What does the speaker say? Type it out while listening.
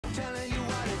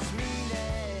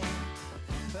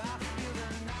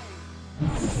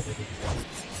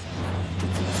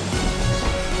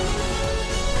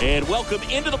And welcome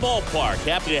into the ballpark.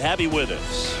 Happy to have you with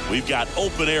us. We've got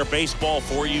open air baseball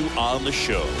for you on the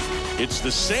show. It's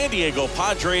the San Diego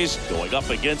Padres going up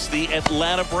against the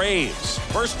Atlanta Braves.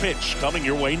 First pitch coming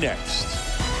your way next.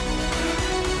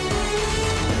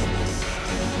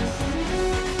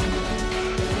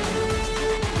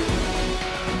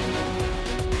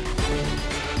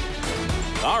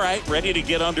 All right, ready to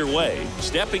get underway.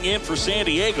 Stepping in for San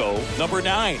Diego, number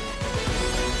 9.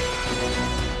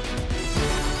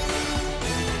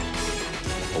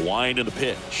 A wind of the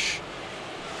pitch.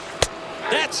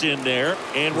 That's in there,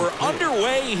 and we're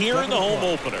underway here in the home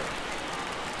opener.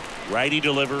 Righty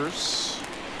delivers.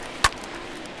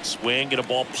 Swing, and a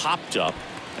ball popped up,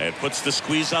 and puts the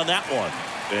squeeze on that one.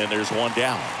 And there's one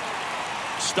down.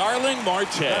 Starling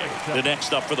Marte, the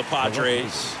next up for the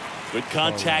Padres. Good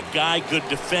contact guy, good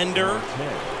defender.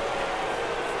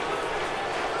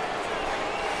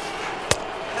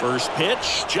 First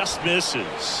pitch just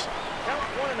misses.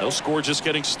 No score, just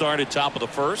getting started, top of the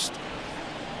first.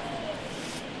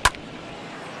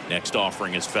 Next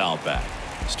offering is fouled back.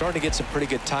 Starting to get some pretty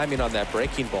good timing on that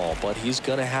breaking ball, but he's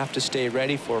going to have to stay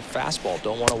ready for a fastball.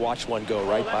 Don't want to watch one go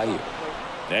right by you.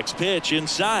 Next pitch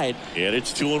inside, and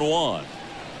it's 2-1.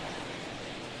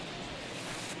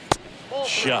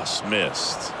 Just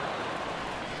missed.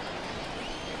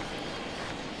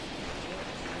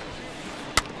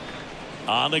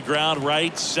 On the ground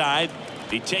right side.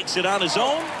 He takes it on his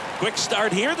own. Quick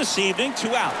start here this evening.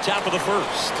 2 out, top of the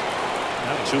first.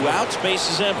 2 outs, base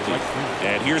is empty.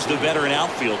 And here's the veteran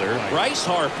outfielder, Bryce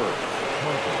Harper.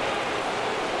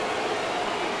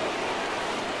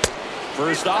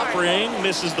 First offering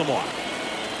misses the mark.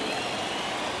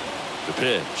 The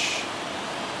pitch.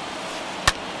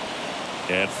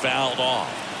 And fouled off.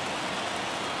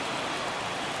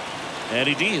 And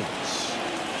he deals.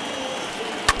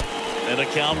 And a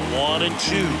count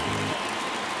 1-2.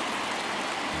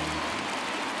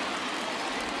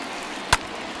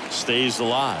 Stays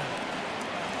alive.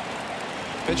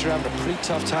 Pitcher having a pretty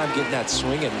tough time getting that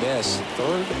swing and miss.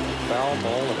 Third foul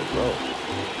ball in a row.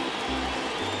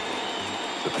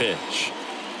 The pitch.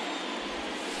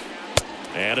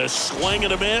 And a swing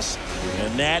and a miss.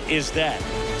 And that is that.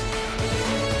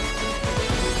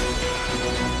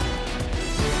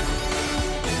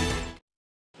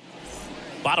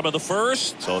 Bottom of the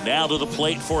first. So now to the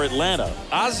plate for Atlanta.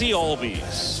 Ozzie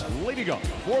Albies. Leading up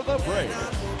for the Braves,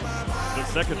 the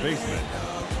second baseman,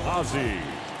 Ozzie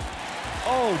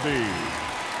Albies.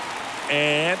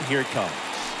 And here it comes.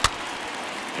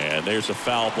 And there's a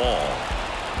foul ball.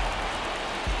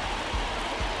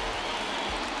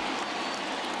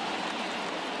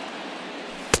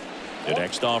 The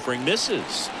next offering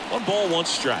misses. 1 ball, 1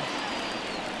 strike.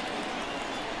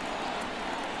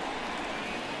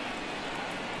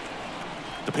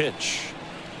 The pitch.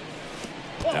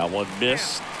 That one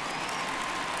missed.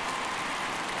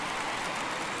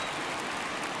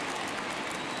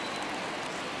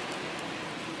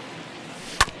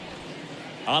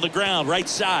 On the ground, right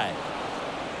side.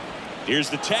 Here's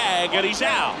the tag, and he's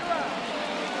out.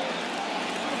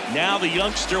 Now the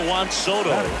youngster Juan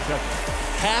Soto.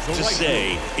 Have to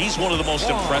say, he's one of the most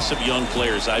impressive young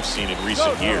players I've seen in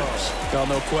recent years. Well,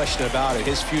 no question about it.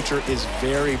 His future is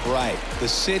very bright. The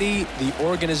city, the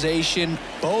organization,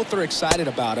 both are excited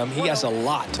about him. He has a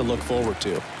lot to look forward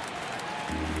to.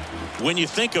 When you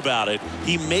think about it,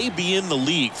 he may be in the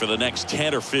league for the next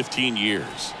 10 or 15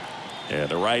 years. And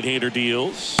the right-hander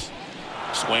deals.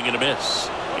 Swing and a miss.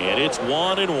 And it's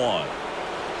 1-1.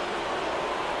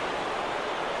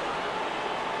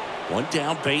 1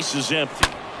 down, base is empty.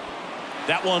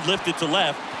 That one lifted to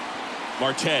left.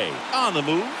 Marte on the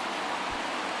move.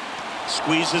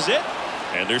 Squeezes it.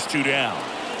 And there's 2 down.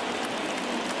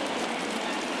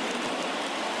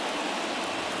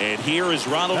 And here is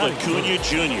Ronald Acuna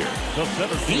Jr.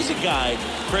 He's a guy,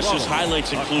 Chris's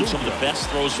highlights include some of the best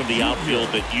throws from the outfield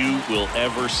that you will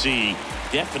ever see.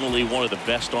 Definitely one of the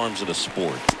best arms of the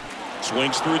sport.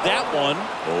 Swings through that one.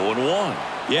 0-1.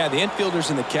 Yeah, the infielders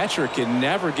and the catcher can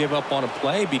never give up on a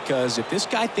play, because if this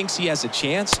guy thinks he has a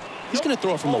chance, he's going to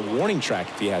throw it from the warning track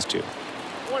if he has to.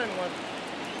 1-1.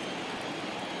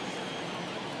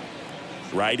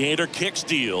 Right-hander kicks,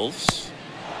 deals.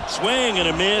 Swing and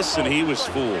a miss, and he was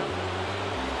fooled.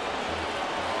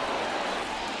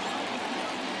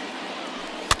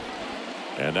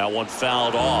 And that one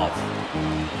fouled off.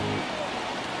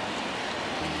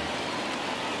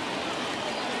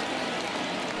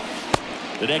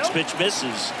 The next pitch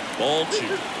misses. Ball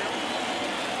 2.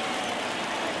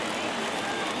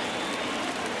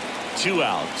 2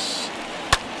 outs.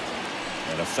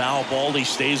 And a foul ball. He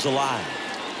stays alive.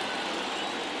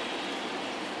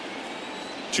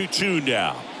 2-2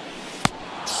 now.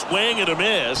 Swing and a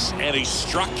miss, and he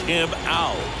struck him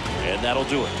out, and that'll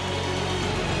do it.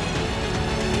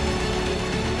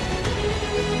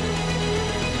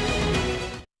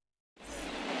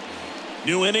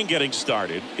 New inning getting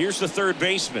started. Here's the third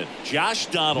baseman, Josh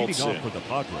Donaldson. Leading off for the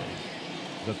Padres,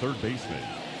 the third baseman,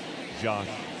 Josh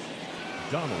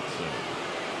Donaldson.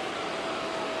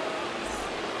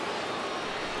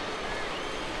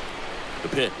 The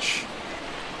pitch.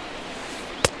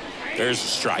 There's a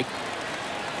strike.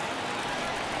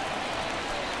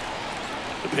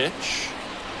 The pitch.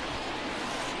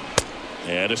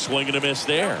 And a swing and a miss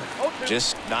there.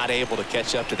 Just not able to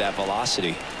catch up to that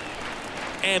velocity.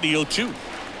 And the 0-2.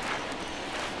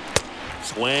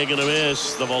 Swing and a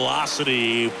miss. The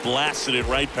velocity blasted it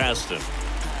right past him.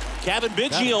 Cavan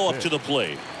Biggio up to the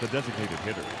plate. The designated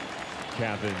hitter,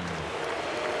 Cavan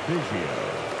Biggio.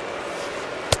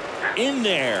 In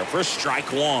there for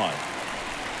strike one.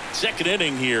 Second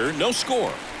inning here, no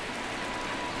score.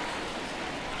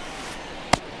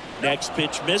 Next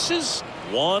pitch misses.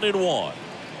 1-1.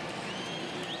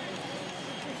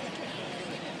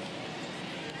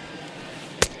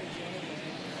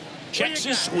 Checks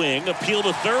his swing, appeal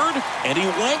to third, and he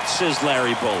went, says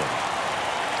Larry Bowen.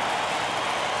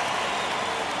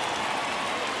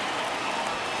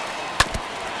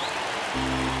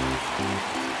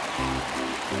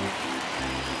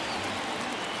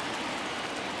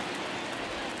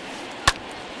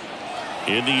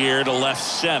 In the air to left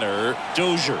center.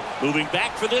 Dozier moving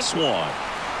back for this one.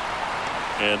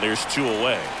 And there's two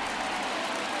away.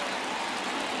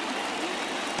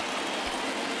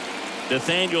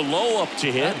 Nathaniel Lowe up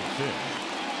to hit.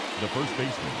 The first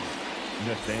baseman,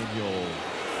 Nathaniel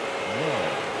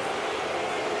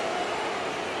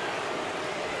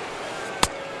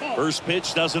Lowe. First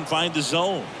pitch doesn't find the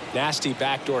zone. Nasty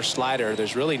backdoor slider.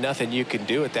 There's really nothing you can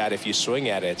do with that if you swing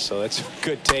at it. So that's a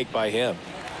good take by him.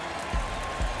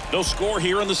 No score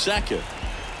here in the second.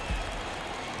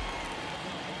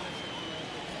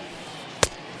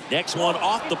 Next one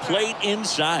off the plate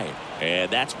inside. And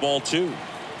that's ball two.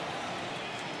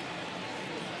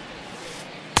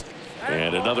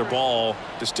 And another ball.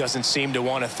 Just doesn't seem to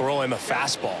want to throw him a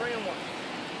fastball.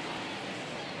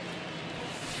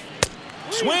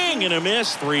 Swing and a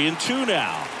miss. 3-2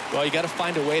 now. Well, you got to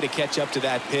find a way to catch up to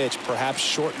that pitch. Perhaps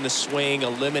shorten the swing,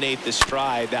 eliminate the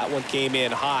stride. That one came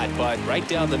in hot, but right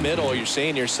down the middle, you're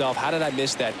saying to yourself, how did I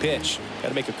miss that pitch? Got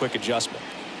to make a quick adjustment.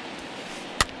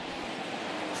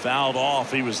 Fouled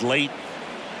off. He was late.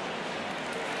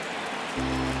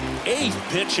 Eighth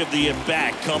pitch of the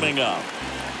at-bat coming up.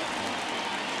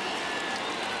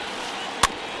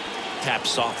 Tap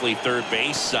softly third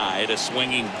base side. A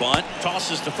swinging bunt.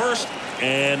 Tosses to first,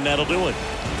 and that'll do it.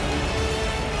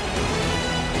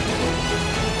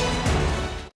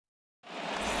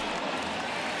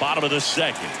 Bottom of the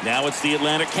second. Now it's the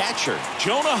Atlanta catcher,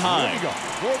 Jonah Heim.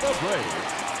 For the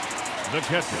Braves, the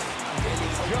catcher,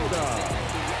 Jonah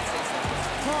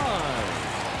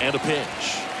Heim. And a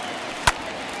pitch.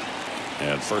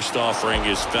 And first offering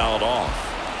is fouled off.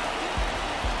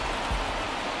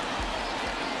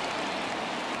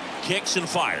 Kicks and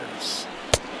fires.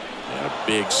 And a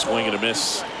big swing and a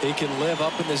miss. He can live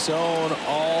up in the zone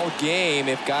all game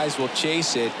if guys will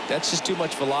chase it. That's just too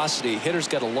much velocity. Hitter's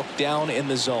got to look down in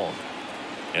the zone.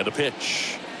 And a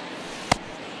pitch.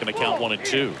 Going to count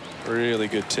 1-2. Really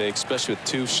good take, especially with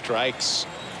two strikes.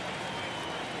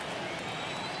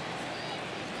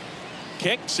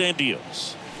 Kicks and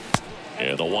deals.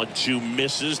 And the 1-2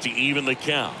 misses to even the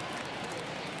count.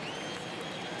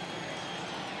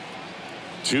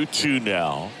 2-2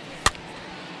 now.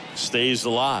 Stays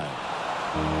alive.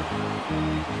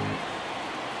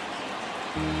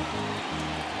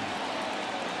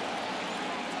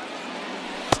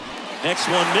 Next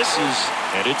one misses,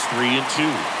 and it's 3-2.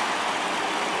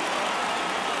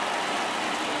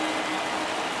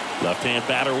 Left-hand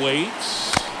batter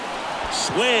waits.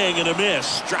 Swing and a miss.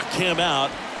 Struck him out,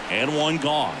 and one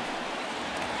gone.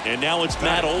 And now it's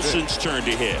Matt Olson's turn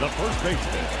to hit. The first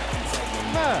baseman,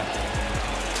 Matt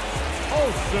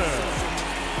Olson.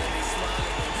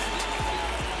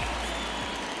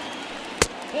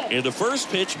 And the first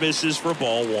pitch misses for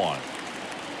ball one.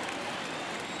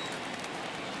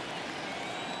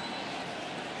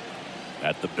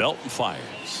 At the belt and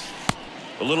fires.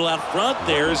 A little out front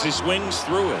there as he swings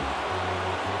through it.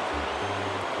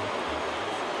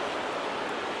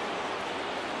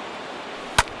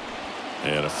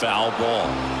 And a foul ball.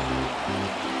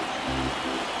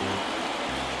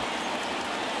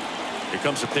 Here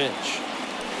comes a pitch.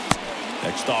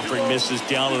 Next offering misses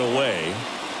down and away.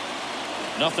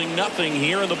 0-0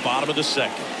 here in the bottom of the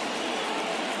second.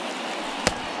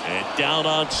 And down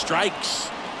on strikes.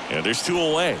 And there's 2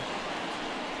 away.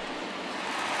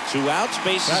 2 outs,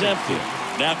 base is empty.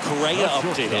 Now Correa up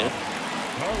to hit.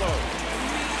 Carlos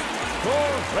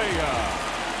Correa.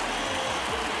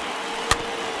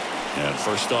 And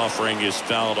first offering is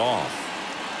fouled off.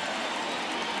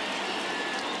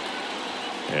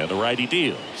 And the righty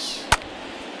deals.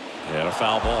 And a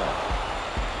foul ball.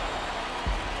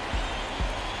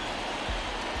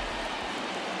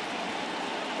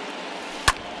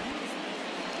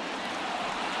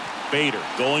 Bader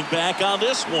going back on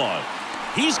this one.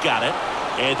 He's got it.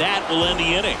 And that will end the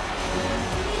inning.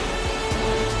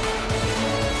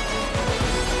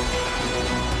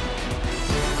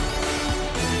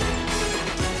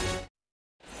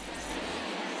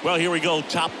 Well, here we go.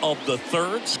 Top of the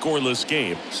 3rd, scoreless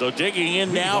game. So digging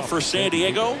in now for San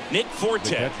Diego, Nick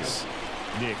Fortes.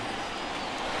 Nick.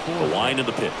 The wind of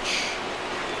the pitch.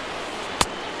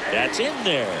 That's in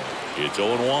there. It's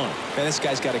 0-1. Man, this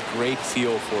guy's got a great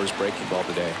feel for his breaking ball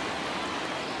today.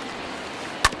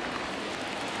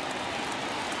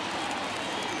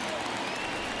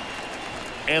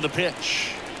 And the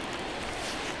pitch.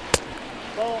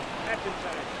 Ball, that's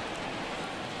inside.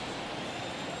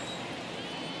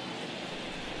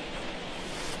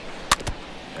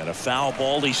 And a foul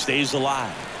ball. He stays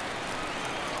alive.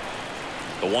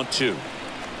 The 1-2.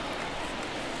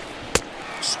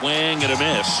 Swing and a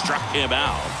miss. Struck him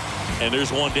out. And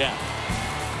there's 1 down.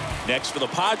 Next for the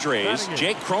Padres,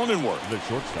 Jake Cronenworth. The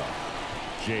shortstop,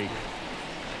 Jake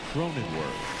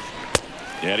Cronenworth.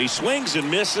 And he swings and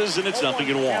misses, and it's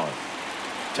 0-1.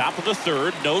 Top of the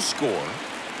 3rd, no score.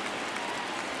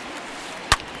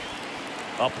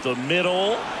 Up the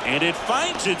middle, and it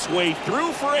finds its way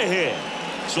through for a hit.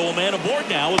 So a man aboard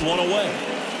now with 1 away.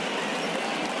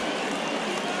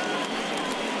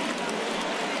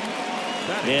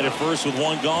 Man at first with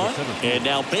 1 gone, and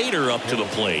now Bader up to the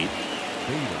plate.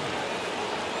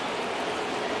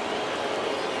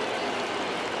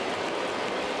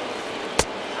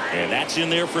 And that's in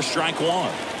there for strike 1.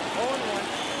 0-1.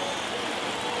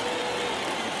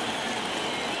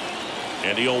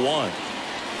 And the 0-1.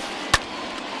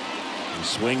 He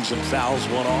swings and fouls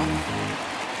one off.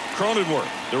 Cronenworth,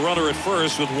 the runner at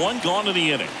first with 1 gone in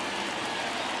the inning.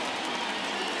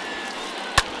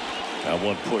 That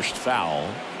one pushed foul.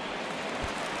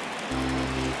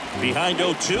 Behind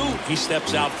 0-2, he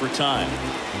steps out for time.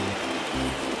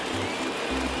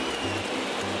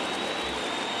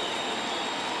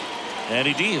 And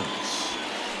he deals.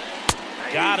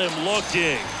 Got him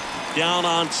looking. Down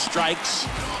on strikes,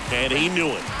 and he knew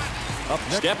it. Up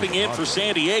stepping in for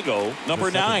San Diego, number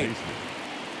 9.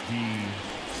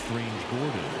 Strange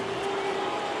Gordon.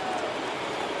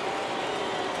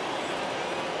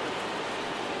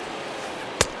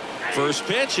 First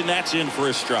pitch, and that's in for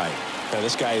a strike. Now,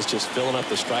 this guy is just filling up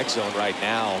the strike zone right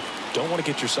now. Don't want to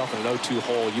get yourself in an 0-2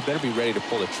 hole. You better be ready to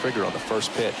pull the trigger on the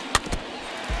first pitch.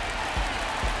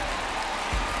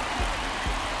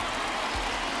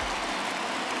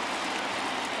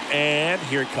 And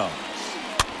here it comes.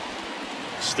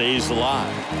 Stays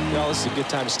alive. Well, this is a good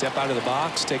time to step out of the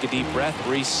box, take a deep breath,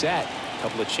 reset. A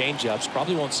couple of change-ups.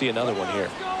 Probably won't see another one here.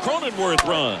 Cronenworth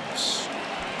runs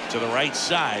to the right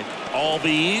side.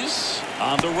 Albies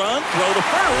on the run. Throw to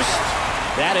first.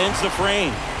 That ends the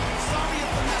frame.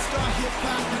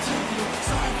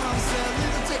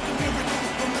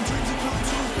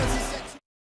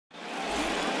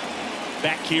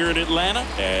 Back here in Atlanta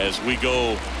as we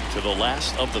go to the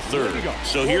last of the 3rd.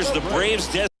 So here's the Braves.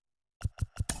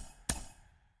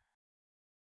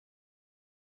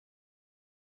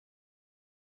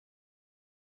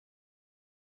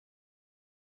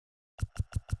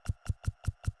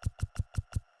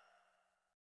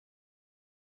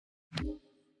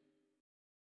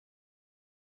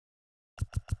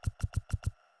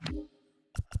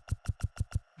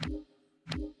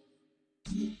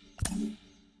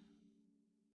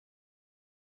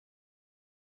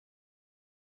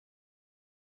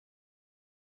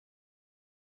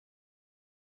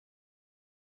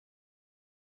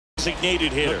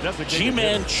 Designated hitter,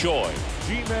 Ji-Man Choi.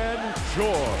 Ji-Man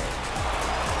Choi.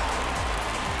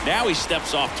 Now he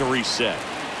steps off to reset.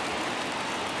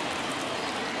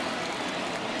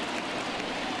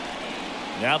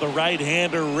 Now the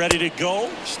right-hander ready to go.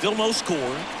 Still no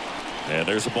score. And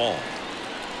there's a ball.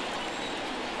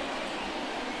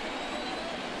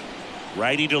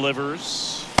 Righty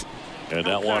delivers. And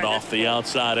that one off the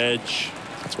outside edge.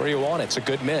 That's where you want it. It's a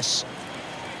good miss.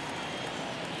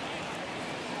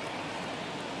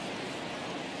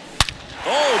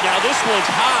 Oh, now this one's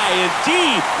high and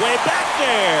deep. Way back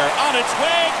there. On its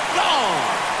way.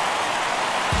 Gone.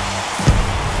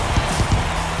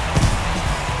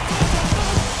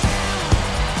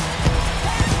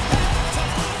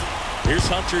 Here's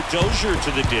Hunter Dozier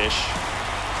to the dish.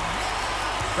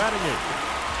 Batting it,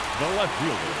 the left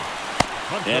fielder,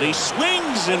 Hunter. And he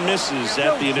swings and misses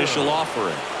at the initial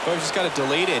offering. Well, you just got to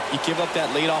delete it. You give up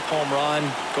that leadoff home run.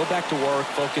 Go back to work.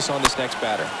 Focus on this next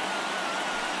batter.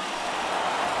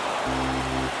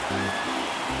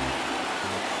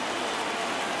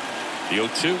 The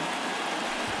 0-2.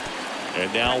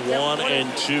 And now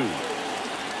 1-2.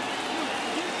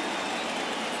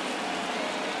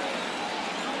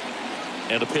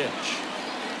 And a pitch.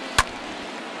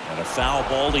 And a foul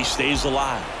ball. He stays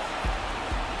alive.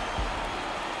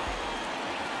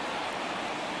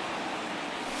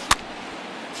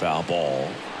 Foul ball.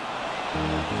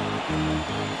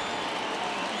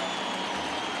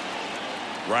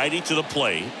 Righty to the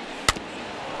plate.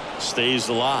 Stays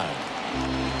alive.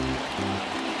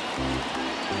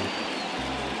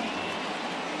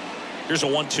 Here's a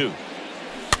 1-2.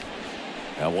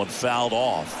 That one fouled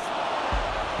off.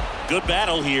 Good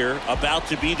battle here. About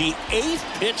to be the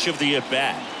 8th pitch of the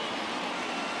at-bat.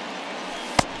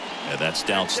 And that's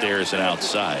downstairs and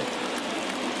outside.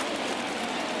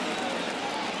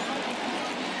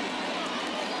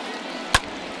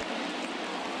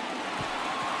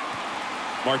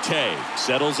 Marte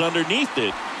settles underneath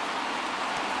it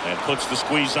and puts the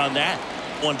squeeze on that.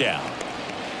 One down.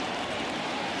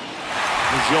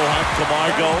 Johan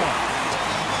Camargo.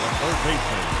 Third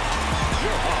baseman,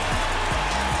 Johan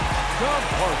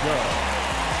Camargo.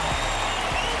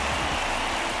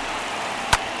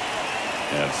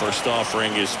 And first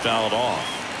offering is fouled off.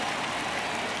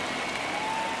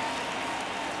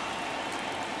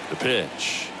 The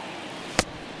pitch.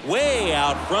 Way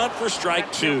out front for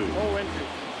strike 2.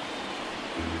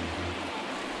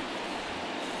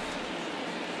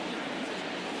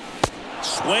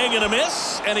 Swing and a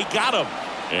miss, and he got him.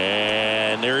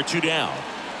 And there are 2 down.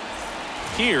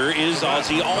 Here is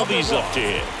Ozzie Albies up to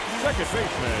hit. Second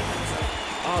baseman,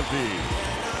 Ozzie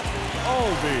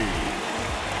Albies.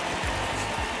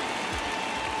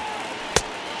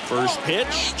 First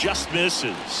pitch just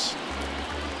misses.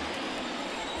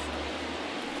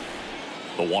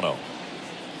 The 1-0.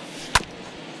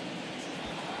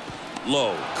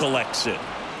 Low collects it.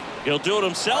 He'll do it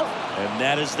himself, and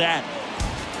that is that.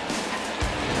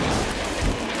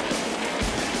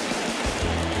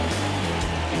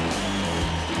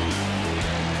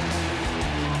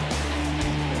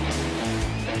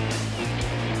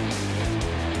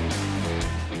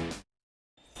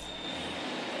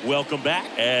 Welcome back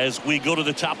as we go to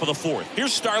the top of the 4th.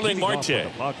 Here's Starling Marte. The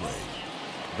Padres,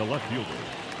 the left fielder,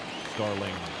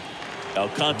 Starling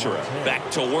Alcantara Marte.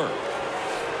 back to work.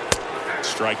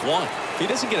 Strike 1. If he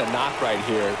doesn't get a knock right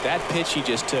here, that pitch he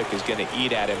just took is going to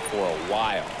eat at him for a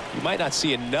while. You might not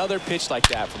see another pitch like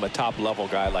that from a top-level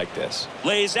guy like this.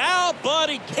 Lays out, but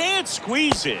he can't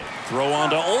squeeze it. Throw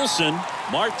on to Olsen.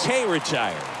 Marte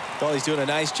retired. Well, he's doing a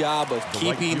nice job of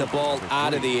keeping the ball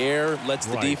out of the air. Lets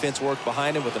the defense work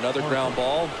behind him with another ground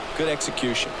ball. Good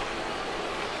execution.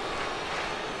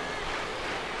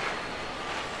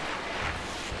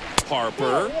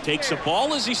 Harper takes a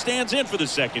ball as he stands in for the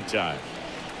second time.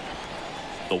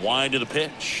 The wind of the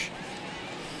pitch.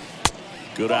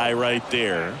 Good eye right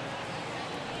there.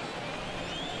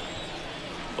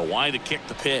 The wind to kick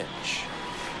the pitch.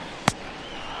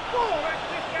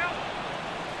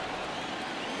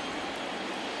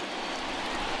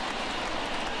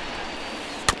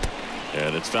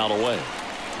 And it's fouled away.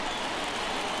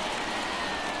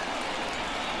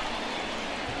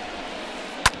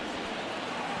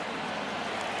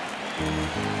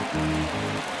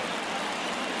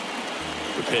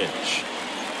 The pitch.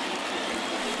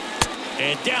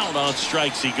 And down on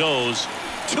strikes he goes.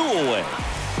 2 away.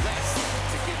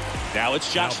 Now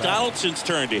it's Josh Donaldson's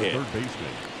turn to hit. Third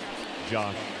baseman,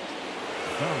 Josh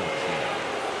Donaldson.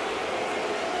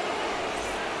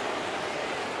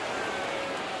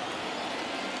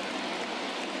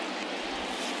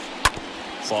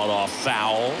 Fought off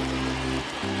foul.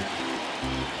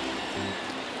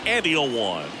 And the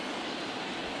 0-1.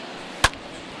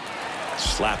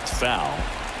 Slapped foul.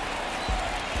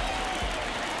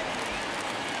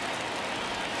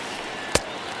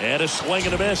 And a swing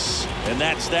and a miss. And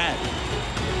that's that.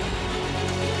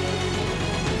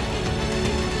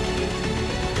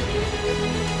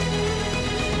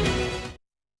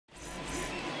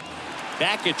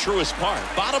 Back at Truist Park,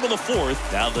 bottom of the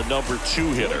 4th. Now the number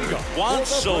 2 hitter, Juan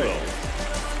Soto.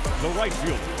 The right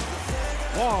fielder,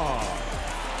 Juan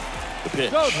The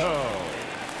pitch. Soto.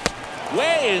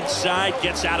 Way inside,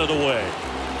 gets out of the way.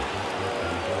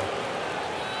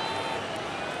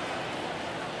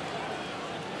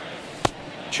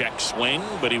 Check swing,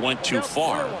 but he went too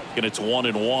far. And it's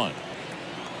 1-1.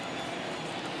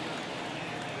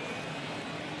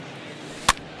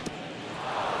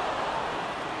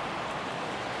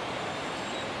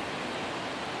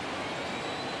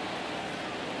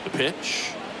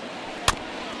 pitch.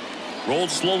 Rolled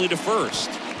slowly to first.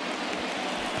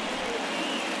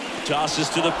 Tosses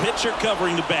to the pitcher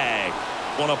covering the bag.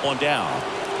 One up, one down.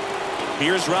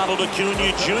 Here's Ronald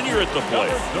Acuna Jr. at the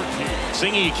plate.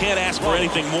 Singing, you can't ask for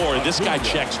anything more. This guy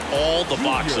checks all the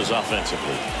boxes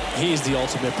offensively. He's the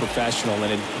ultimate professional,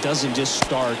 and it doesn't just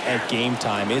start at game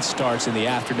time. It starts in the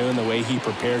afternoon, the way he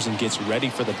prepares and gets ready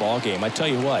for the ball game. I tell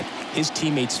you what, his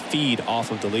teammates feed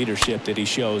off of the leadership that he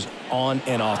shows on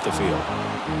and off the field.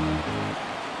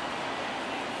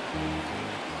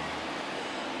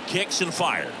 Kicks and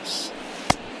fires.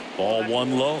 Ball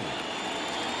one low.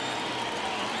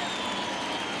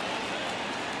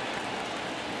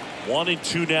 One and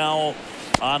two now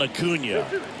on Acuna.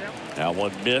 That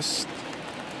one missed.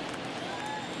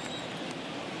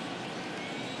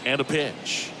 And a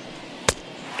pitch.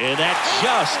 And that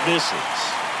just misses.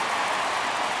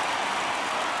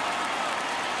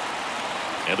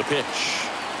 And a pitch.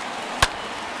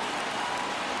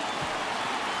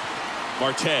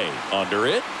 Marte under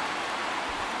it.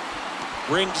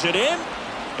 Brings it in.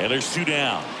 And there's two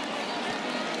down.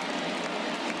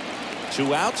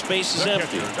 Two outs, base is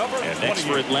empty. And next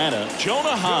for Atlanta,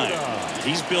 Jonah Heim.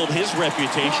 He's built his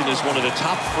reputation as one of the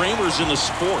top framers in the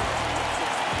sport.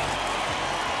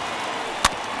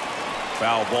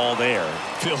 Foul ball there.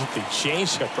 Filthy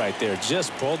changeup right there.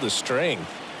 Just pulled the string.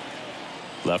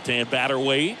 Left-hand batter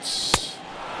waits.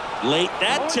 Late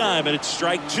that time, and it's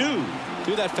strike two.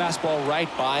 Threw that fastball right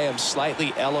by him,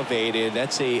 slightly elevated.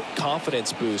 That's a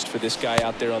confidence boost for this guy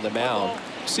out there on the mound.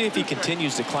 See if he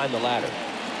continues to climb the ladder.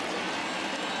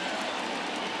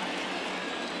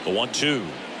 The 1-2.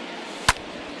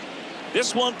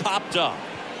 This one popped up.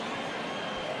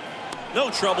 No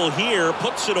trouble here.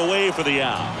 Puts it away for the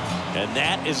out. And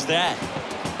that is that.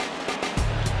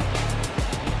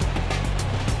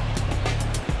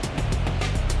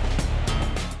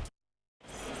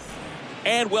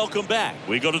 And welcome back.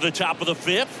 We go to the top of the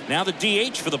fifth. Now the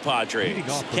DH for the Padres,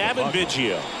 Cavan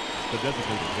Biggio. The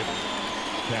designated hitter,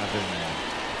 Cavan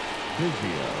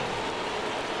Biggio.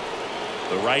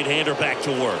 The right-hander back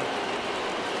to work.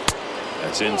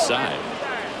 That's inside.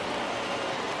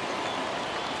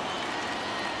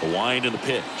 The wind and the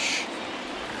pitch.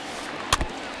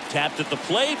 Tapped at the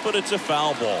plate, but it's a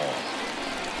foul ball.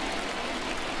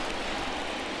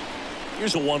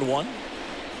 Here's a 1-1.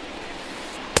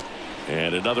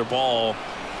 And another ball.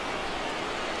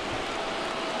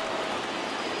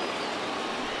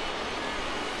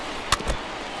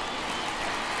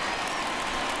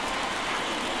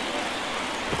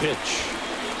 Pitch.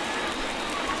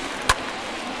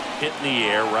 Hit in the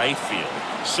air, right field.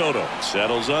 Soto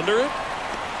settles under it,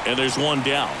 and there's one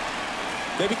down.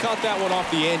 Maybe caught that one off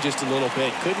the end just a little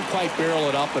bit. Couldn't quite barrel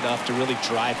it up enough to really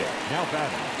drive it. Now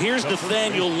batting. Here's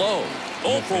Nathaniel Lowe.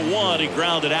 0 for 1. He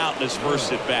grounded out in his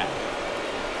first at bat.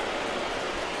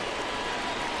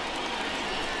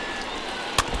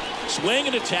 Swing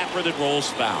and a tapper that rolls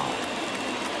foul.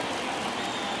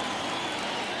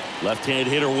 Left-hand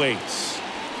hitter waits.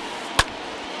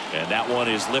 And that one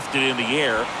is lifted in the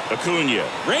air. Acuna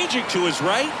ranging to his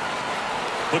right.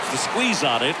 Puts the squeeze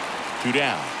on it. Two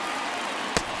down.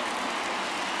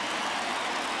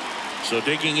 So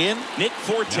digging in, Nick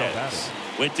Fortes.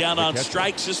 Went down on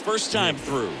strikes his first time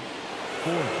through.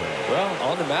 Well,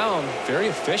 on the mound, very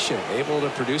efficient. Able to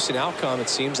produce an outcome, it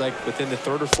seems like, within the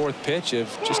third or fourth pitch of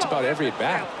just about every at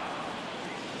bat.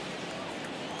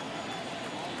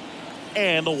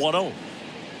 And the 1-0.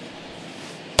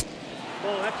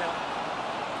 Oh, that's out.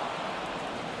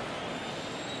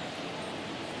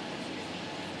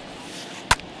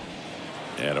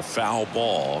 And a foul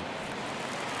ball.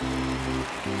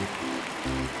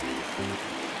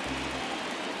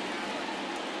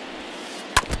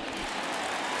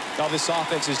 Now this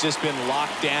offense has just been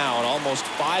locked down. Almost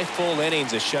 5 full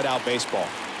innings of shutout baseball.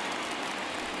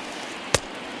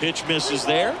 Pitch misses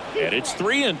there, and it's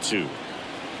 3-2.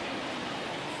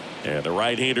 And the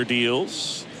right-hander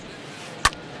deals.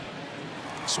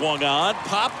 Swung on,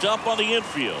 popped up on the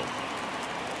infield.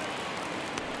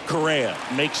 Correa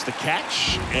makes the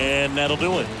catch, and that'll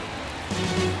do it.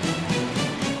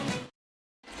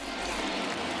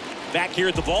 Back here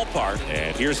at the ballpark,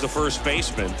 and here's the first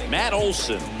baseman, Matt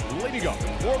Olson. Leading up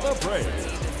for the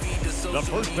Braves, the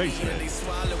first baseman,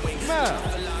 Matt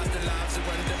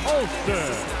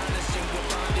Olson.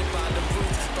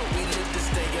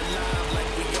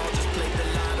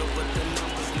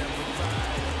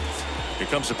 Here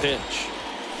comes a pitch.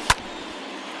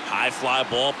 High fly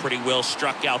ball, pretty well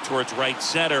struck out towards right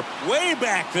center. Way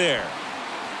back there.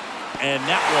 And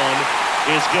that one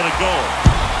is going to go.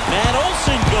 Matt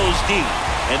Olson goes deep,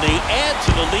 and they add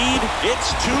to the lead. It's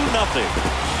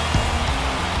 2-0.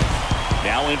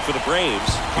 Now in for the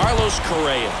Braves, Carlos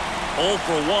Correa. 0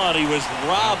 for 1. He was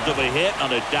robbed of a hit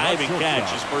on a diving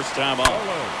catch his first time up.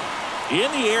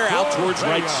 In the air out towards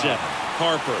right center.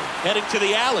 Harper heading to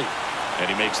the alley. And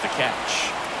he makes the catch.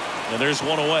 And there's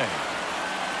one away.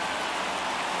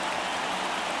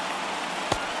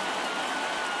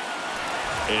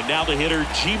 And now the hitter,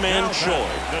 Ji-Man Choi.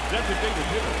 The designated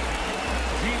hitter,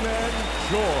 Ji-Man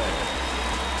Choi.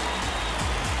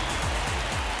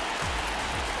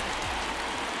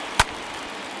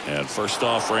 And first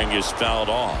offering is fouled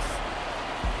off.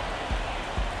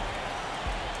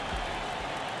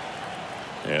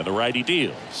 And the righty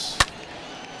deals.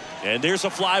 And there's a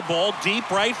fly ball deep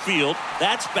right field.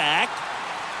 That's back.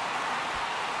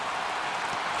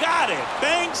 Got it.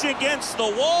 Bangs against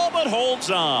the wall, but holds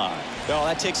on. Well,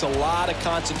 that takes a lot of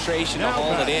concentration to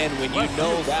hold it in when you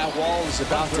know that wall is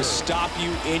about to stop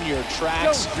you in your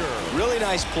tracks. Really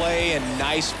nice play and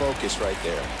nice focus right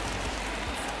there.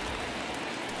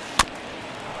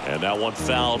 And that one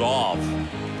fouled off.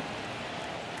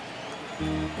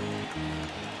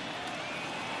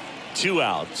 2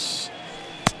 outs.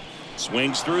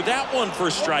 Swings through that one for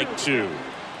strike 2.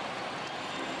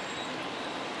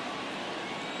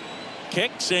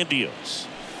 Kicks and deals.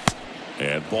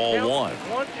 And ball 1.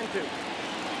 1 and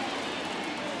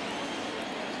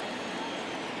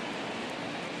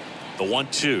 2. The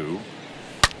 1-2.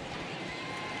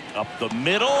 Up the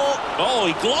middle. Oh,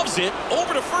 he gloves it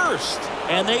over to first.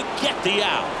 And they get the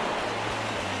out.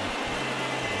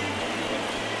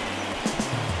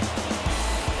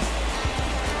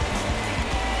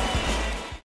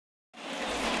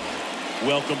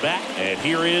 Welcome back. And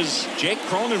here is Jake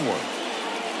Cronenworth.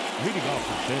 Leading off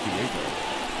for San Diego,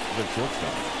 the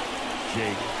shortstop,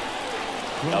 Jake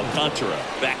Alcantara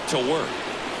back to work.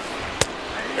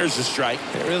 There's a strike.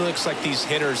 It really looks like these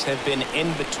hitters have been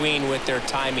in between with their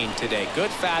timing today. Good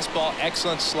fastball,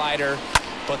 excellent slider,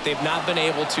 but they've not been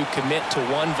able to commit to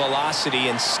one velocity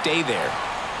and stay there.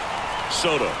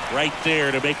 Soto right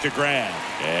there to make the grab.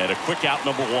 And a quick out,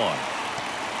 number 1.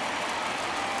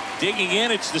 Digging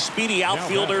in, it's the speedy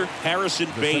outfielder, Harrison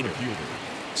Bader.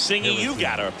 Singy, you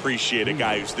got to appreciate a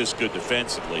guy who's this good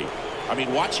defensively. I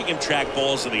mean, watching him track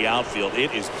balls in the outfield,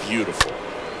 it is beautiful.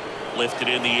 Lifted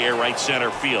in the air, right center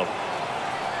field.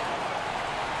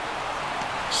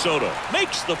 Soto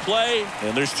makes the play,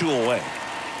 and there's 2 away.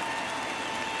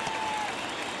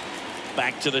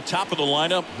 Back to the top of the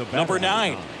lineup. Number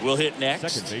 9 will hit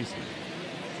next. Second baseman,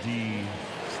 D.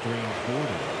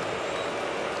 Gordon.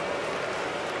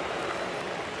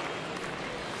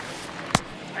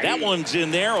 That one's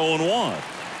in there, 0-1.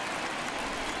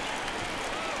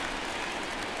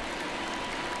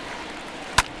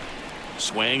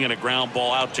 Swing and a ground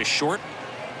ball out to short.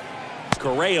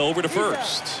 Correa over to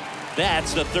first.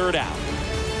 That's the 3rd out.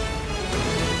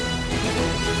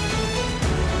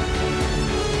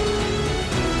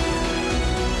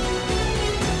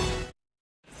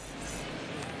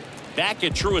 Back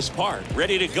at Truist Park,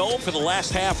 ready to go for the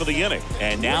last half of the inning.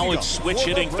 And now it's switch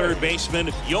hitting third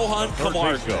baseman Johan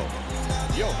Camargo.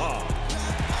 Johan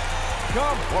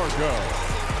Camargo.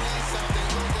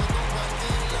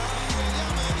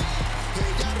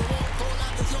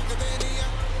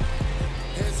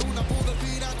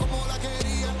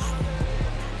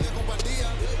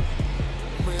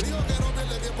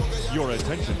 Your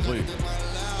attention, please.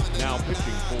 Now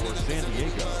pitching for San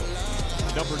Diego,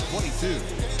 number 22.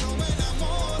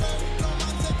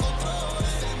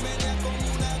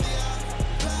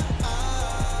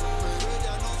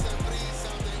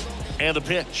 And the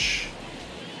pitch.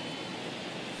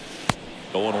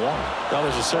 0-1. Well,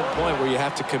 there's a certain point where you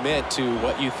have to commit to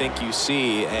what you think you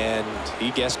see, and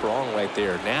he guessed wrong right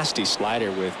there. Nasty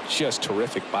slider with just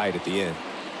terrific bite at the end.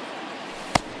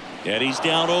 And he's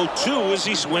down 0-2 as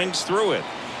he swings through it.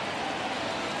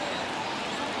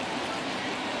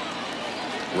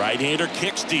 Right-hander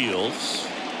kicks, deals.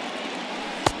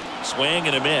 Swing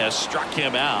and a miss. Struck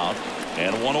him out.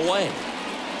 And 1 away.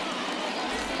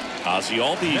 Ozzie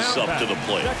Albies up to the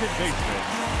plate. Second baseman,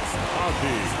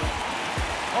 Ozzie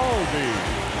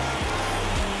Albies.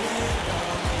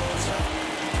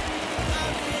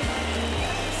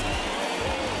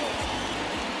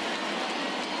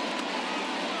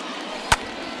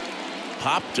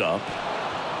 Popped up.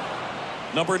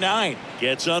 Number 9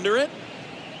 gets under it.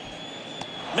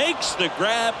 Makes the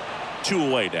grab. 2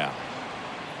 away now.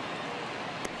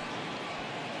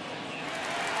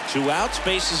 2 outs,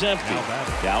 base is empty.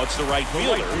 Now it's the right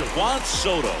fielder, Juan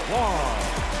Soto. Juan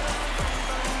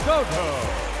Soto.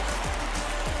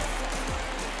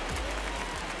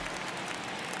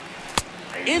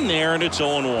 In there, and it's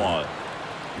 0-1.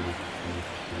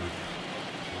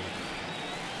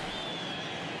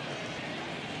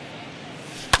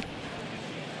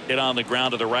 Hit on the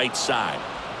ground to the right side.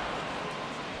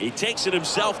 He takes it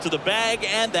himself to the bag,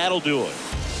 and that'll do it.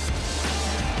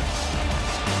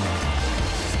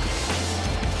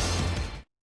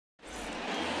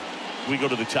 We go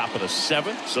to the top of the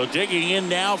 7th. So digging in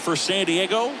now for San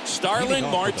Diego, Starling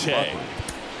Marte.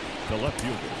 The left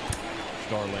fielder,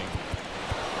 Starling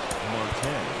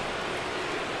Marte.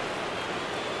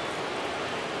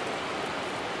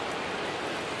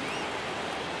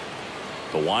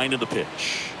 The wind of the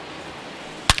pitch.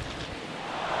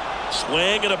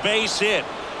 Swing and a base hit.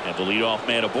 And the leadoff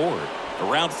man aboard.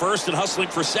 Around first and hustling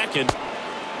for second.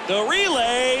 The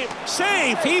relay,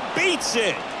 safe. He beats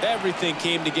it. Everything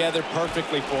came together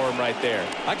perfectly for him right there.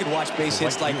 I could watch base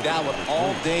hits like that one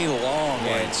all day long,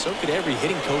 and so could every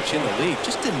hitting coach in the league.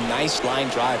 Just a nice line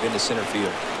drive into center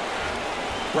field.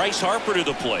 Bryce Harper to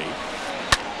the plate.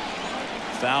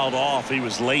 Fouled off. He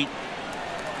was late.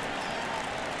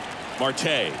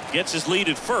 Marte gets his lead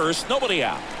at first. Nobody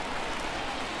out.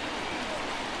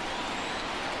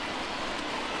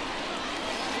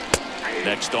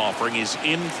 Next offering is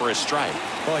in for a strike.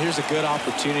 Well, here's a good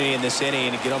opportunity in this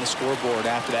inning to get on the scoreboard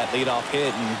after that leadoff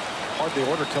hit, and hardly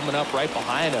order coming up right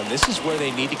behind them. This is where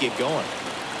they need to get going.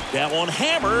 That one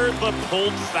hammered but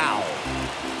pulled foul.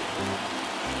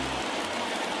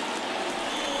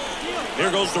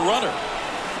 There goes the runner.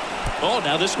 Oh,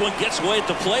 now this one gets away at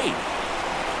the plate.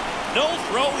 No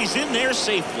throw. He's in there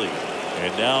safely.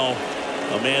 And now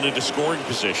a man into scoring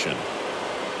position.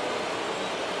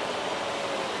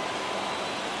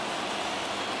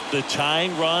 The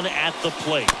tying run at the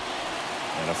plate.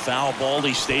 And a foul ball.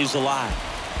 He stays alive.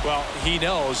 Well, he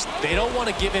knows they don't want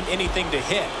to give him anything to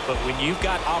hit, but when you've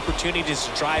got opportunities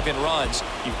to drive in runs,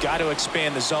 you've got to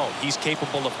expand the zone. He's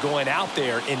capable of going out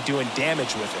there and doing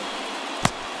damage with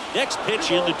it. Next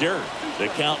pitch in the dirt. The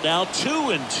count now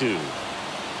 2-2.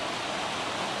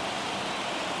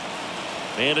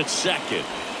 And at second.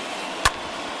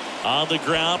 On the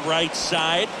ground, right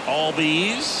side. All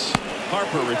bees.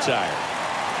 Harper retired.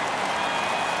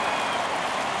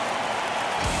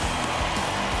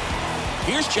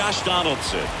 Here's Josh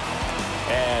Donaldson.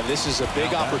 And this is a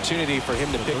big opportunity for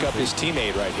him to pick up his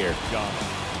teammate right here.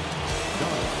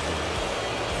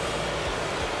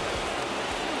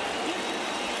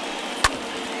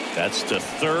 That's to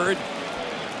third.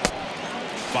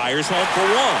 Fires home for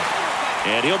one.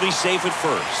 And he'll be safe at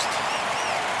first.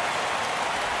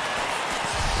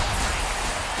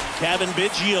 Kevin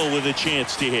Biggio with a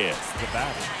chance to hit. The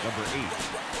batter, number 8,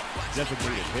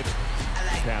 designated hitter,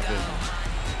 Kevin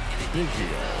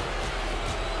Biggio.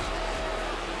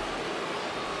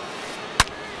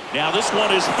 Now this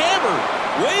one is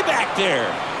hammered way back there.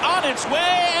 On its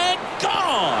way and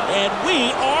gone. And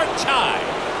we are tied.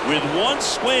 With one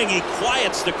swing, he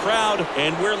quiets the crowd,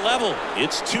 and we're level.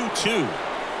 It's 2-2.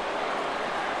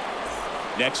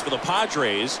 Next for the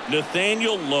Padres,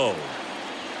 Nathaniel Lowe.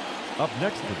 Up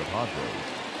next for the Padres,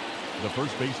 the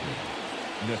first baseman,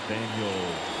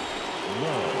 Nathaniel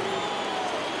Lowe.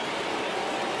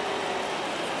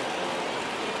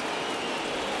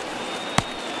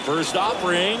 First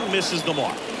offering misses the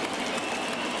mark.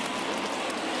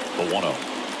 The 1-0.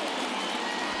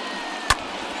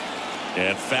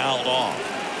 And fouled off.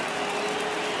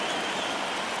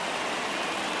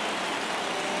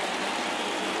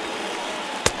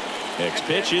 Next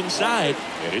pitch inside,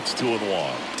 and it's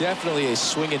 2-1. Definitely a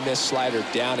swing and miss slider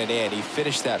down and in. He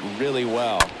finished that really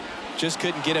well. Just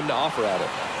couldn't get him to offer at it.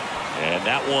 And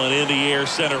that one in the air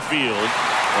center field.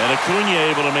 And Acuna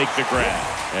able to make the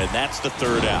grab. And that's the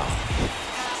third out.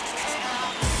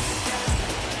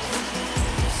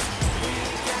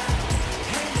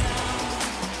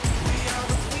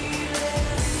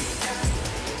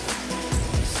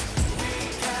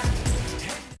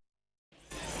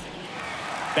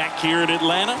 Back here in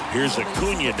Atlanta, here's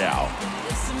Acuna now.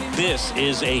 This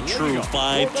is a true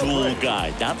five-tool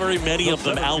guy. Not very many of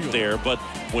them out there, but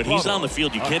when he's on the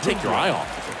field, you can't take your eye off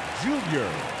of him. Junior.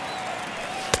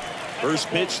 First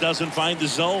pitch doesn't find the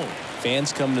zone.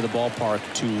 Fans come to the ballpark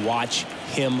to watch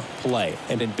him play.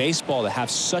 And in baseball, to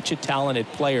have such a talented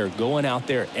player going out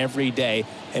there every day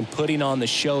and putting on the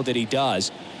show that he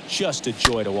does, just a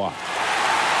joy to watch.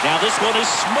 Now this one is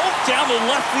smoked down the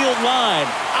left field line.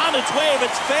 On its way, if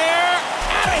it's fair,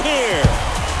 out of here.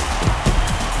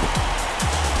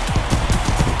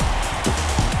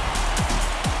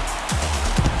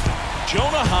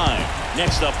 Jonah Heim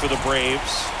next up for the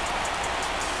Braves.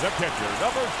 The catcher,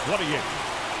 number 28,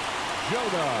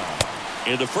 Jonah.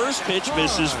 And the first pitch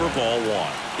misses for ball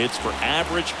one. Hits for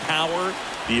average power,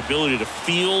 the ability to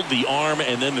field the arm,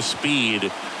 and then the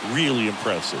speed. Really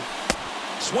impressive.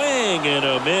 Swing and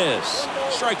a miss.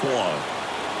 Strike one.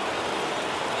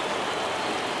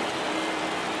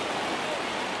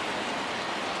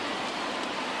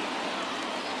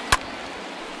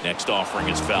 Next offering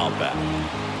is fouled back.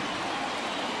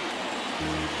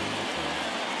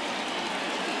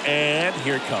 And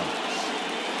here it comes.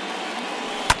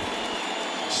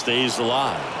 Stays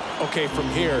alive. Okay, from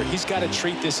here, he's got to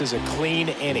treat this as a clean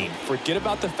inning. Forget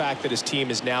about the fact that his team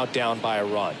is now down by a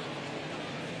run.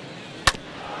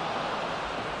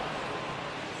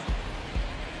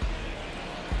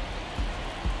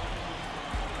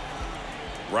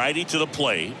 Righty to the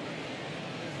plate.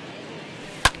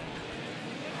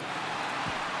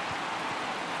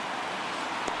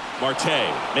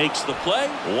 Marte makes the play.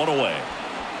 One away.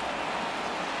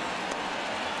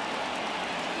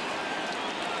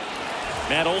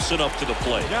 Matt Olson up to the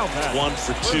plate. Now Matt, 1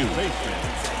 for 2.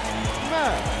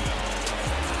 Matt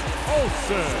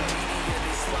Olson.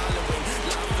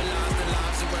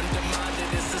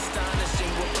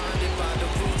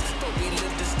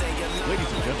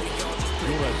 Ladies and gentlemen,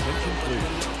 your attention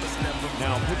please.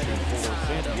 Now pitching for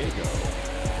San Diego,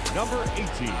 number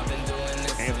 18,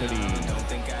 Anthony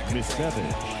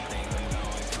Misevich.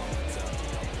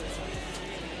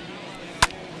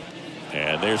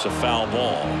 And there's a foul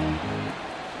ball.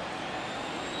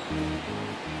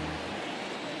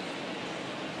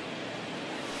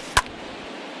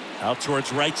 Out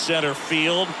towards right center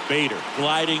field. Bader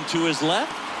gliding to his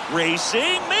left.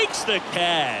 Racing, makes the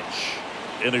catch.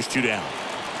 And there's 2 down.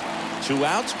 2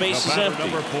 outs, base is empty.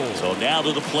 So now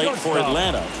to the plate for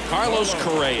Atlanta, Carlos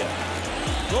Correa.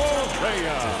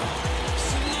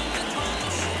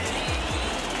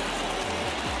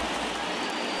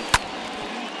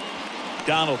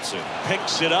 Donaldson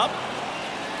picks it up.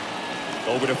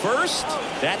 Over to first.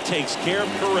 That takes care of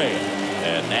Correa.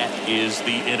 And that is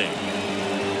the inning.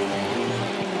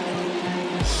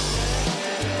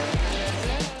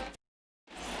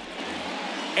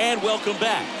 And welcome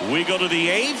back. We go to the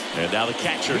 8th. And now the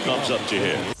catcher comes up to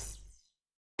him.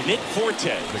 Nick Fortes.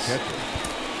 The catcher,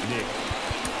 Nick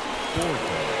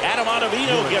Fortes. Adam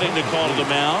Ottavino getting the call to the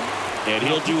mound. And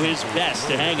he'll do his best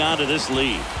to hang on to this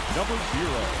lead. Number 0,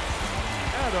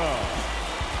 Adam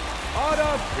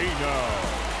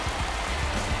Ottavino.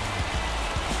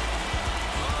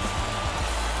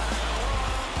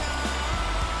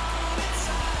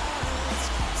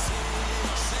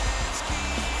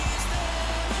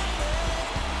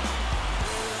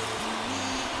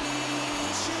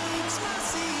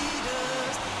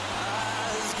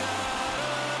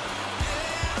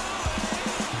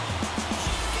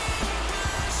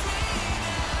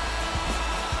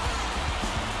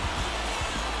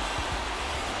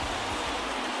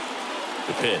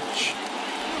 Pitch.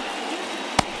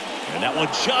 And that one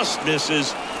just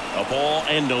misses. A ball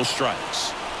and no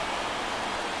strikes.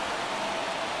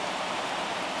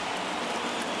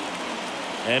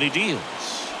 And he deals.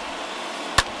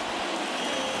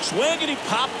 Swing and he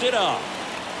popped it up.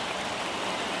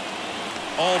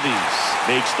 Albies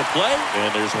makes the play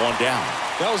and there's 1 down.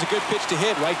 That was a good pitch to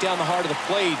hit right down the heart of the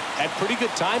plate. Had pretty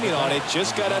good timing on it.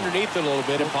 Just got underneath it a little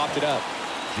bit and popped it up.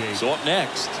 So up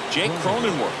next, Jake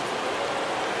Cronenworth.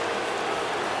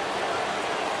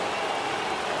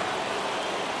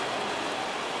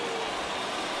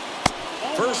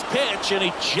 First pitch, and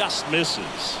he just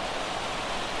misses.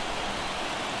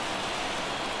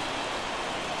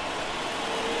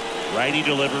 Righty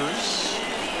delivers.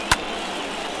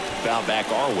 Foul back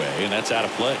our way, and that's out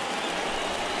of play.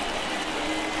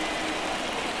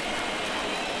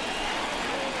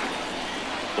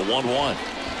 The 1-1.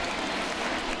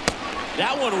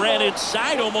 That one ran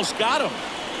inside, almost got him.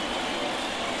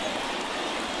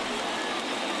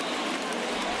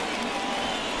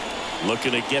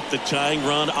 Looking to get the tying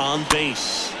run on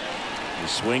base. He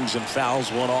swings and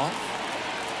fouls one off.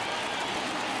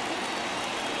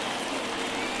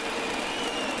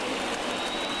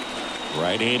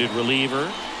 Right-handed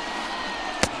reliever.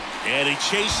 And he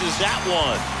chases that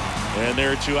one. And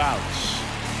there are 2 outs.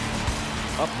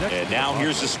 Up next and now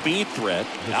here's a speed threat.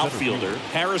 Outfielder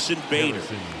Harrison Bader.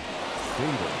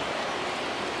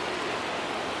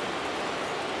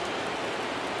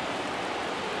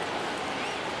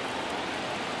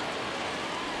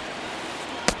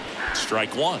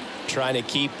 Strike 1. Trying to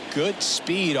keep good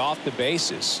speed off the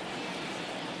bases.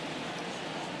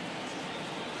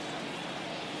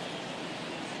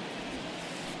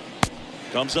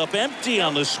 Comes up empty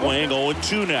on the swing.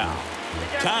 0-2 now.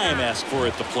 Time asked for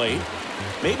at the plate.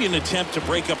 Maybe an attempt to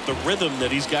break up the rhythm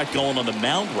that he's got going on the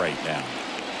mound right now.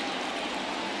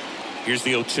 Here's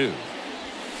the 0-2.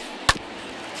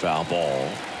 Foul ball.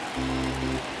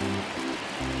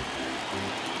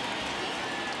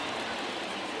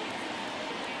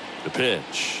 The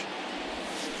pitch.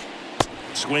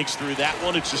 Swings through that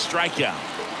one. It's a strikeout.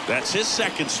 That's his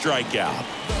second strikeout.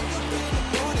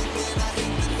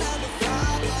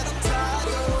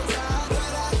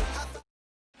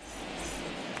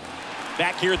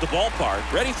 back here at the ballpark,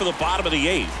 ready for the bottom of the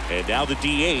 8th. And now the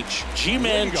DH,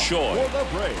 Ji-Man Choi. For the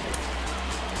Braves,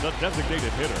 the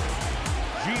designated hitter,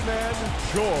 Ji-Man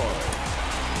Choi.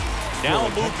 Now a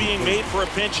move being made for a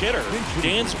pinch hitter,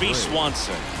 Dansby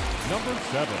Swanson. Number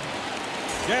 7,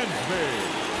 Dansby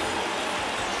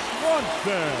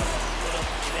Swanson.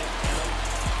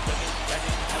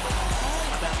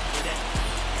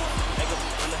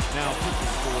 Now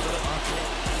pitching for the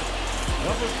Astros,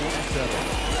 number 27,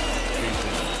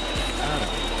 Jason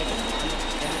Adams.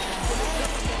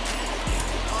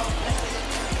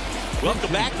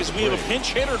 Welcome back as we have a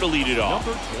pinch hitter to lead it off,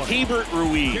 Keibert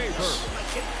Ruiz. Ladies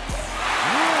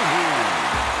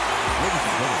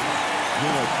and gentlemen,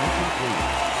 your attention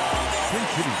please.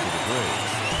 Pinch hitting for the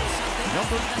Braves,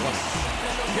 number 20,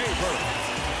 Keibert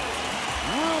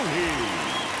Ruiz.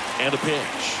 And a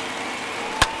pitch.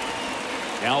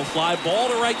 Now a fly ball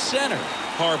to right center.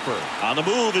 Harper on the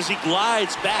move as he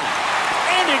glides back.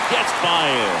 And it gets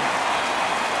by him.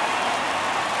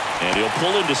 And he'll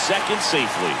pull into second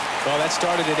safely. Well, that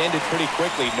started and ended pretty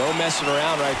quickly. No messing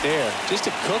around right there. Just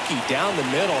a cookie down the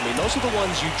middle. I mean, those are the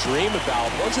ones you dream about.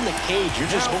 Ones in the cage,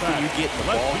 you're just hoping you get in the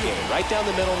ball game. Right down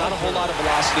the middle, not a whole lot of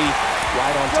velocity.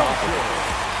 Right on top of it.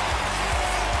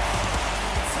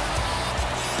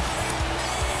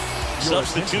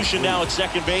 Substitution now at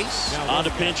second base. On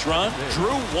to pinch run,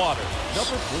 Drew Waters.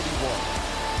 Number 41,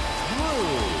 Drew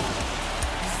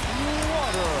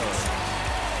Waters.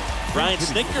 Brian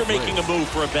Snitker making a move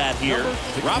for a bat here.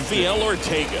 Rafael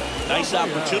Ortega. Nice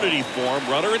opportunity for him.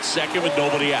 Runner at second with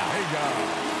nobody out.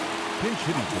 Pinch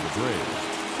hitting for the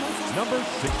Braves, number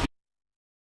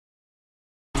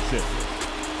 66,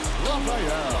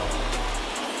 Rafael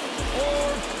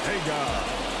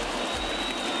Ortega.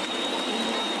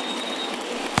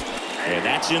 And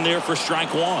that's in there for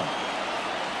strike one.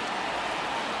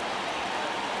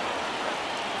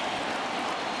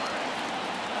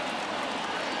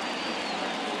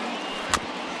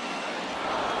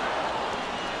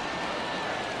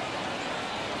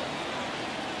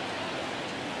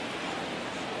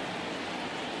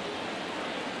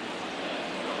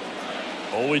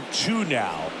 Oh, and 2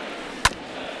 now.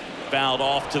 Fouled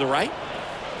off to the right.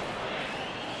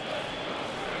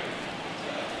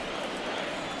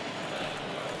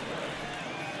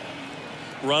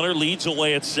 Runner leads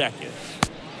away at second.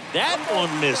 That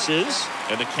one misses,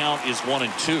 and the count is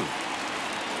 1-2.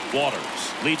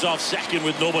 Waters leads off second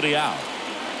with nobody out.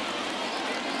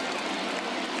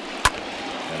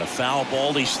 And a foul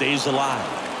ball, he stays alive.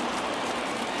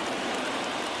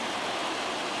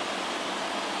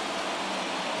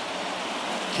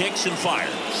 Kicks and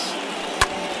fires.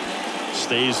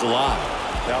 Stays alive.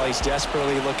 Well, he's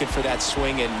desperately looking for that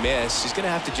swing and miss. He's going to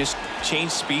have to just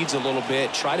change speeds a little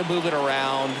bit, try to move it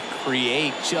around,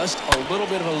 create just a little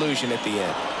bit of illusion at the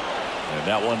end. And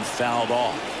that one fouled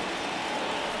off.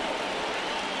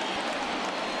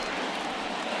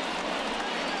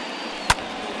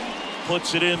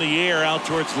 Puts it in the air out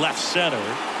towards left center.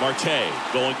 Marte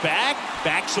going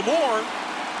back some more.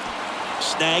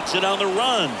 Snags it on the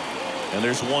run. And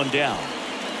there's one down.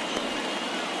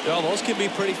 Well, those can be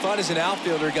pretty fun as an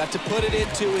outfielder. Got to put it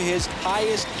into his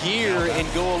highest gear and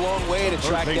go a long way to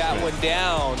track that one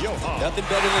down. Nothing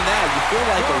better than that. You feel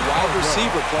like a wide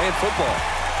receiver playing football.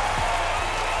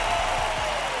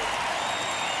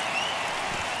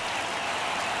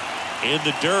 In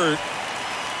the dirt.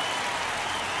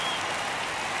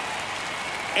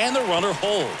 And the runner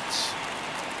holds.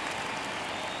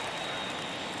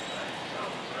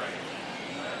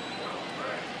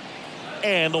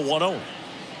 And the 1-0.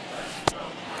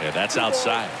 And that's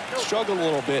outside. Struggled a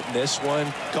little bit in this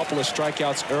one. Couple of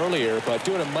strikeouts earlier, but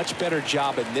doing a much better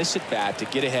job in this at bat to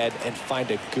get ahead and find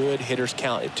a good hitter's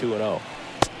count at 2-0.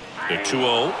 The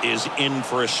 2-0 is in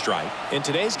for a strike. In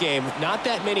today's game, not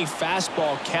that many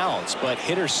fastball counts, but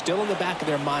hitters still in the back of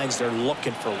their minds, they're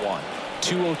looking for one.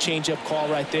 2-0 changeup call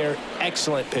right there.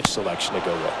 Excellent pitch selection to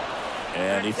go with.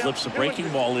 And he flips a breaking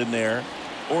ball in there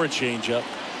or a changeup.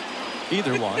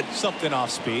 Either one. Something off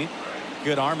speed.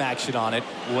 Good arm action on it,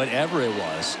 whatever it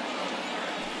was.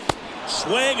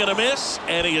 Swing and a miss,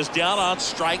 and he is down on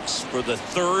strikes for the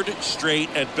third straight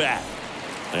at bat.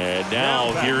 And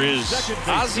now here is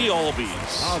Ozzie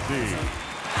Albies. Ozzie.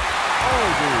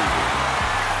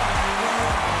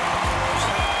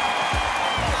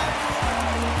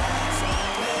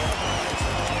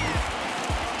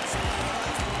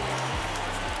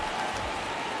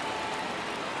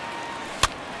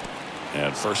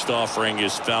 And first offering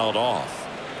is fouled off.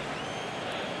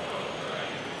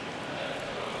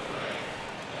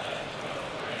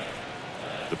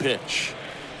 The pitch.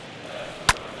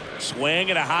 Swing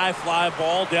and a high fly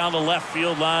ball down the left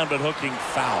field line, but hooking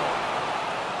foul.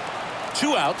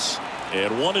 2 outs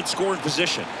and 1 in scoring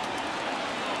position.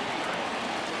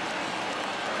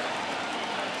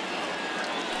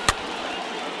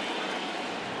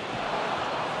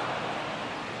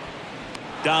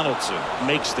 Donaldson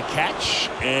makes the catch,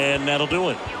 and that'll do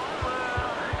it.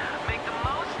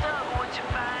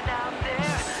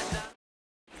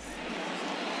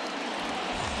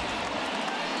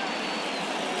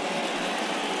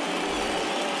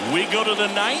 We go to the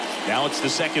 9th. Now it's the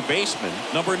second baseman,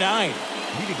 number 9.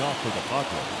 Leading off for the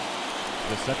Padres,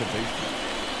 the second baseman,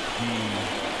 Dean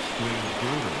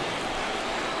Swingfielder.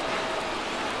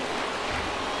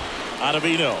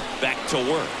 Ottavino back to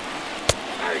work.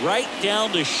 Right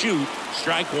down to shoot,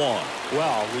 strike 1.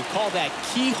 Well, we call that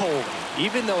keyhole.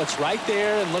 Even though it's right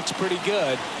there and looks pretty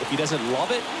good, if he doesn't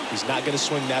love it, he's not going to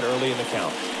swing that early in the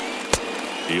count.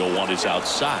 The 0-1 is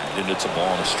outside, and it's a ball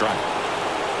and a strike.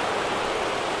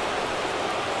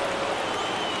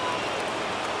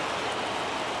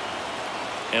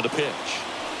 And a pitch.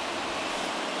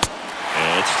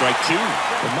 And it's strike 2.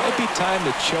 It might be time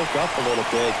to choke up a little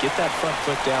bit, get that front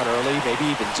foot down early, maybe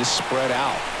even just spread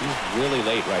out. He's really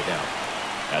late right now.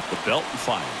 At the belt and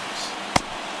fires.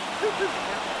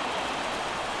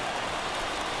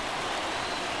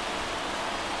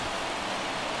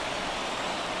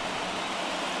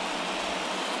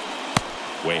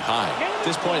 Way high. At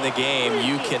this point in the game,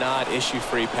 you cannot issue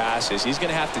free passes. He's going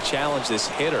to have to challenge this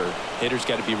hitter. Hitter's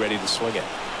got to be ready to swing it.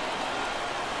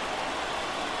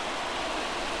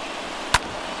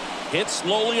 Hit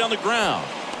slowly on the ground.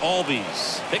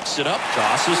 Albies picks it up,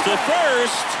 tosses to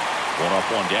first. 1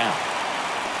 up, 1 down.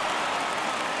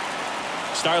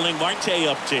 Starling Marte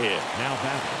up to him. Now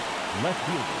batting, left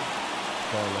fielder,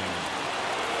 Starling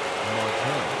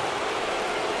Marte.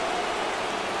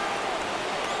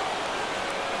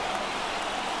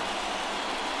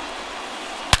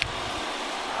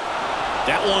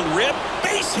 That one ripped,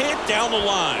 base hit down the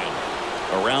line.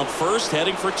 Around first,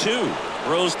 heading for 2.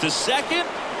 Throws to second,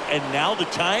 and now the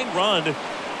tying run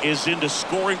is into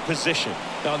scoring position.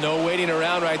 Now, no waiting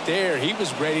around right there. He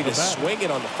was ready to swing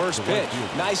it on the first pitch.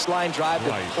 Nice line drive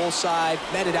to the pull side,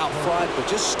 met it out front, but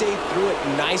just stayed through it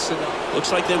nice enough.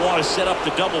 Looks like they want to set up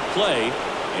the double play.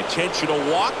 Intentional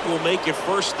walk will make it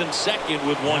first and second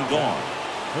with 1 gone.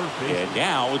 And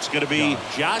now it's going to be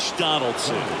Josh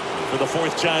Donaldson for the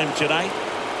 4th time tonight.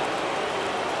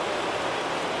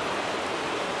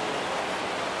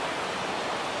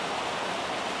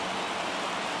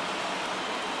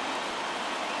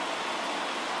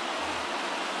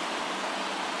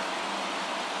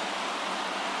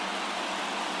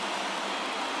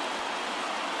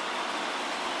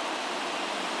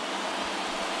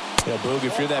 You know, Boog,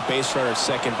 if you're that base runner at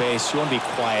second base, you want to be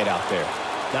quiet out there.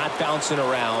 Not bouncing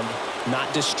around,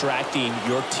 not distracting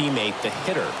your teammate, the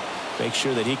hitter. Make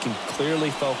sure that he can clearly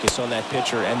focus on that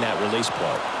pitcher and that release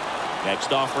play.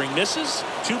 Next offering misses.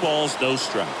 2 balls, no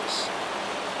strikes.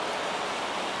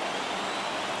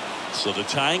 So the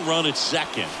tying run at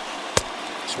second.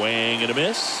 Swing and a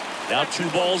miss. Now 2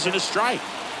 balls and a strike.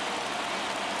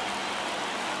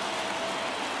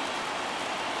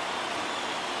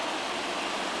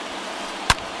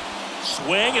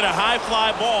 Swing and a high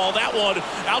fly ball. That one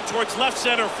out towards left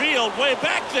center field. Way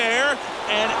back there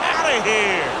and out of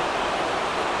here.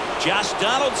 Josh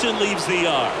Donaldson leaves the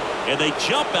yard. And they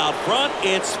jump out front.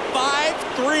 It's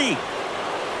 5-3.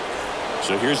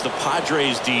 So here's the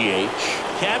Padres DH,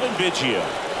 Kevin Biggio.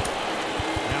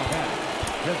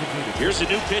 Here's a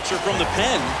new pitcher from the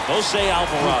pen, Jose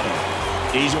Alvarado.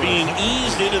 He's being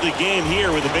eased into the game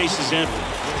here with the bases empty.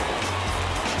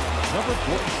 Number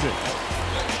 46.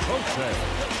 Jose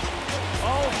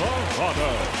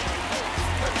Alvarado.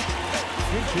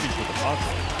 Pinch hitting for the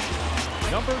Padres.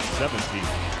 Number 17.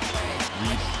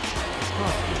 Rhys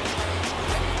Hoskins.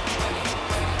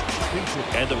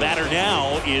 And the batter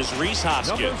now is Rhys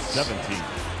Hoskins. Number 17.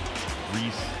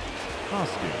 Rhys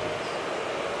Hoskins.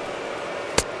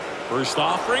 First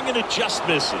offering and it just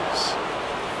misses.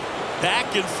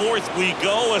 Back and forth we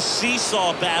go, a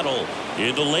seesaw battle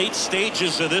in the late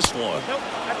stages of this one.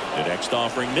 The next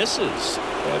offering misses.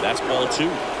 And that's ball 2.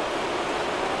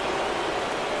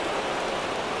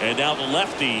 And now the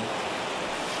lefty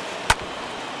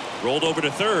rolled over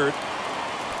to third.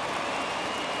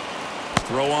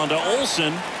 Throw on to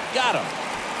Olsen. Got him.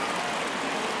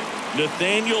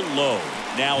 Nathaniel Lowe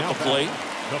now at the plate.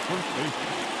 The first baseman,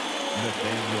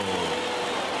 Nathaniel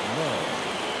Lowe.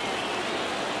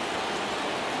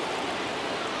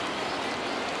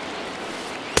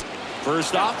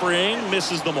 First offering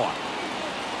misses the mark.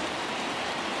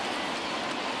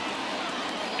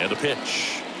 And the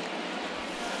pitch.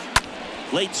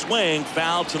 Late swing,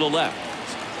 foul to the left.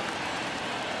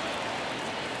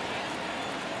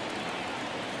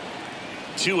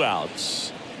 Two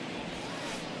outs.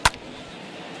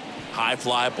 High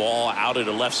fly ball out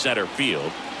into left center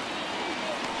field.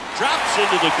 Drops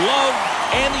into the glove,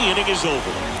 and the inning is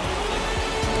over.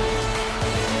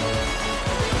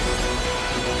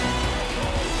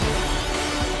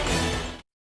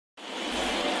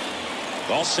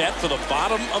 All set for the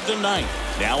bottom of the ninth.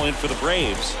 Now in for the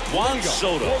Braves, Juan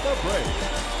Soto. For the Braves,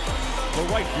 the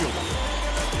right fielder,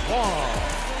 Juan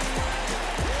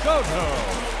Soto.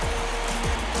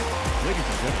 Ladies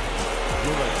and gentlemen,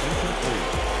 your attention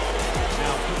please.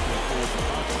 Now pitching for the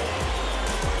Padres,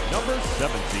 number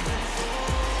 17,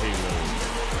 Taylor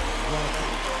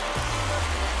Rogers.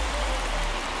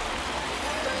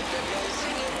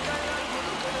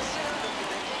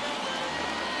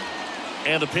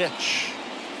 And the pitch.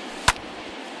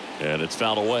 And it's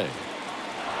fouled away.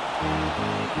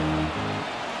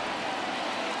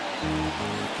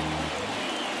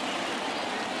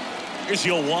 Here's the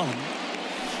 0-1.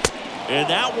 And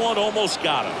that one almost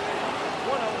got him.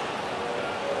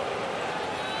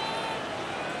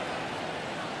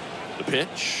 The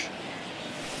pitch.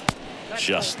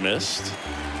 Just missed.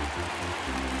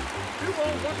 2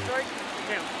 balls, 1 strike.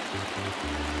 Count.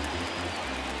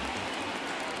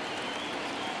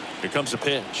 Here comes the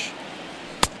pitch.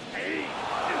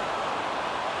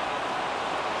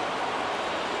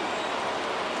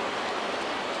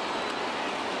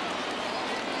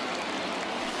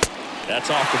 That's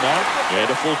off the mark, and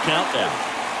a full count now.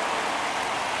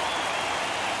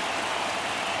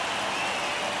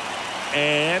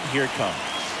 And here it comes.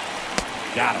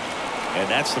 Got him. And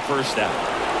that's the first out.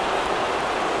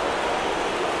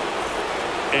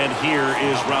 And here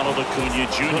is Ronald Acuna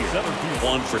Jr.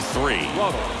 1 for 3.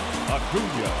 Ronald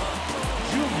Acuna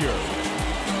Jr.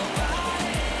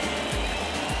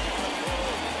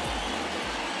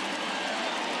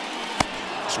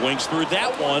 Swings through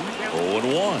that one.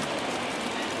 0-1.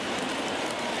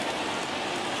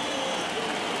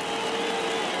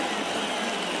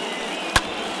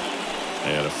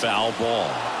 And a foul ball.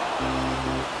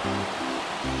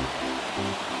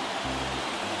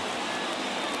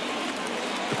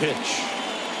 The pitch.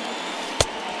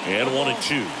 And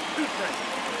 1-2.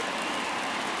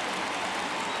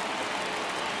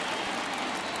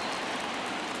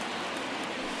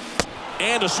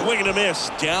 And a swing and a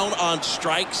miss. Down on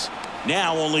strikes.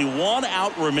 Now only 1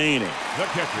 out remaining. The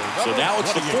catcher, So now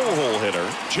it's the 4-hole hitter,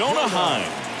 Jonah Heim.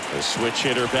 The switch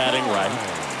hitter batting right.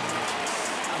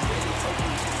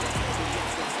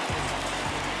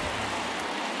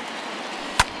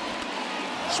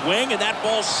 Swing, and that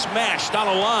ball smashed on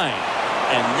a line.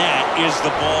 And that is the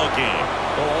ball game.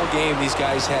 Well, all game these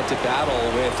guys had to battle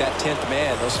with that 10th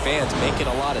man. Those fans making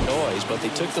a lot of noise, but they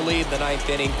took the lead in the 9th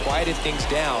inning, quieted things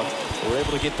down. They were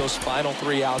able to get those final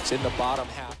 3 outs in the bottom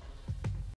half.